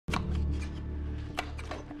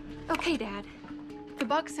Okay, Dad. The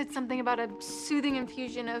book said something about a soothing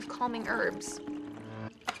infusion of calming herbs.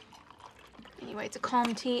 Anyway, it's a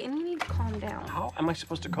calm tea, and you need to calm down. How am I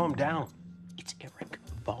supposed to calm down? It's Erik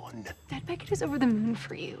Vaughn. Dad, Beckett is over the moon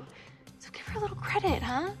for you. So give her a little credit,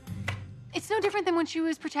 huh? It's no different than when she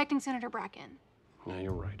was protecting Senator Bracken. Yeah,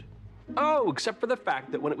 you're right. Oh, except for the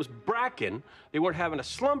fact that when it was Bracken, they weren't having a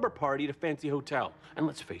slumber party at a fancy hotel. And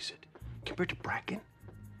let's face it, compared to Bracken,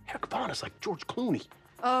 Erik Vaughn is like George Clooney.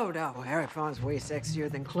 Oh, no, Erik Vaughn's way sexier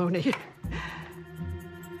than Clooney.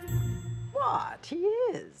 What? He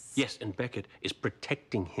is. Yes, and Beckett is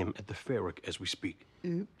protecting him at the Ferric as we speak.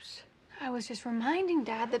 Oops. I was just reminding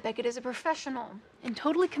Dad that Beckett is a professional and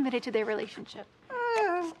totally committed to their relationship.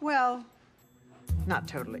 Well, not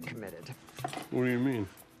totally committed. What do you mean?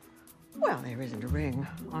 Well, there isn't a ring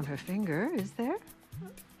on her finger, is there?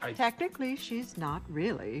 Technically, she's not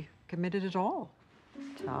really committed at all.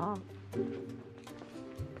 Tom.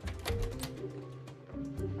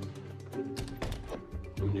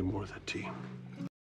 I need more of that tea.